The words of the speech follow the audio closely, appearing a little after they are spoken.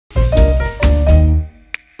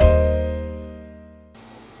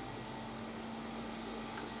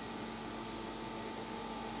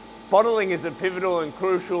Bottling is a pivotal and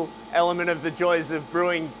crucial element of the joys of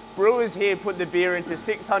brewing. Brewers here put the beer into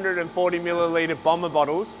 640 milliliter bomber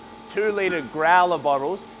bottles, 2 litre growler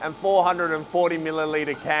bottles, and 440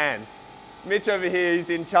 milliliter cans. Mitch over here is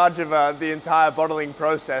in charge of the entire bottling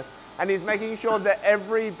process, and he's making sure that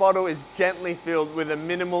every bottle is gently filled with a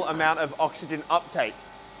minimal amount of oxygen uptake,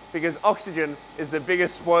 because oxygen is the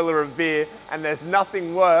biggest spoiler of beer, and there's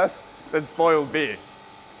nothing worse than spoiled beer.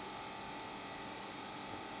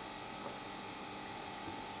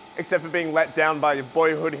 Except for being let down by your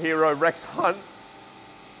boyhood hero Rex Hunt.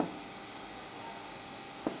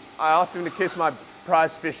 I asked him to kiss my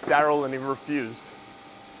prize fish Daryl and he refused.